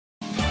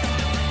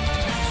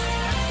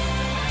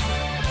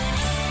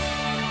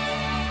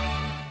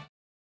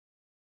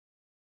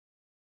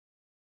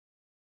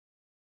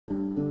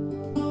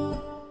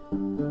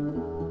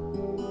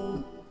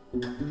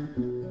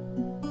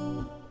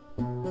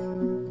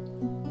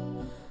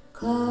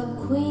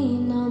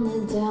queen on the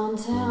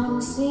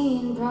downtown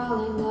scene,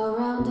 prowling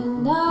around at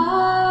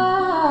night.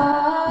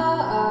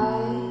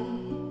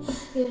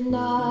 You're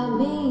not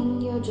mean,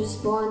 you're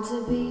just born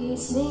to be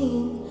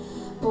seen,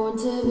 born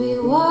to be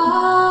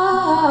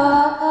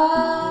wild.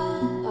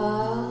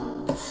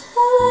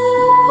 A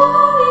little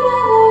party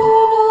never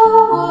hurt no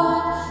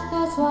one,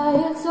 that's why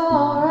it's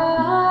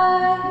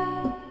alright.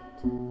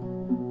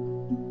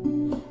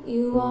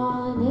 You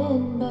want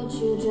in, but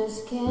you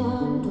just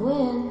can't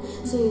win,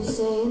 so you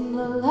stay in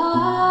the lights.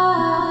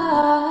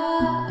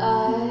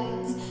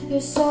 You're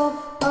so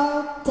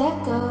Art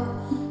Deco,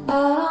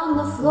 out on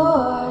the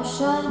floor,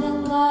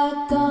 shining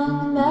like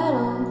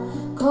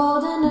gunmetal,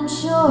 cold and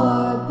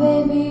unsure.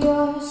 Baby,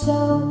 you're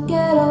so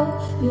ghetto,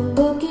 you're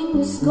looking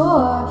to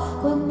score.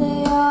 When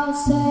they all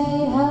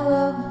say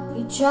hello,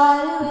 you try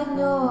to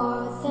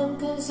ignore them,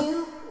 'cause you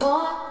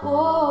want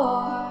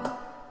more.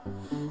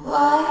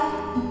 Why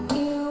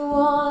you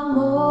want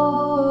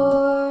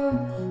more?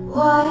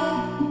 Why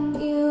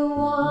you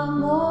want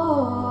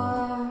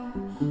more?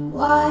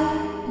 Why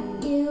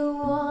you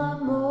want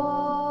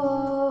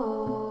more?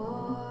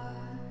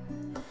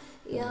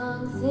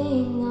 Young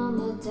thing on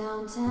the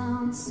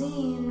downtown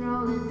scene,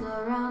 rolling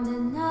around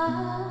at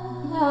night.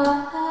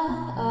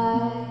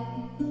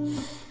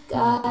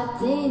 Got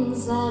things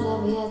that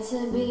have yet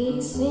to be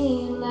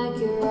seen, like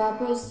your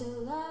rappers to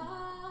lie.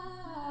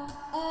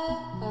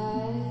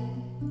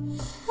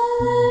 A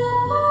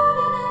little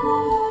party never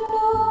hurt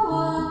no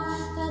one,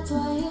 that's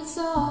why it's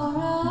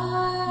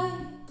alright.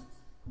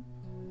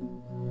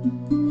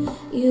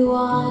 You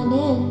want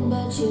in,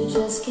 but you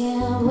just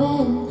can't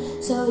win,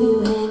 so you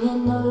hang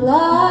in the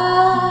lights.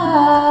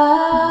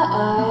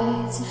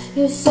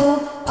 You're so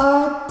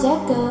Art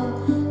Deco,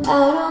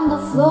 out on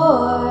the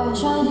floor,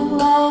 trying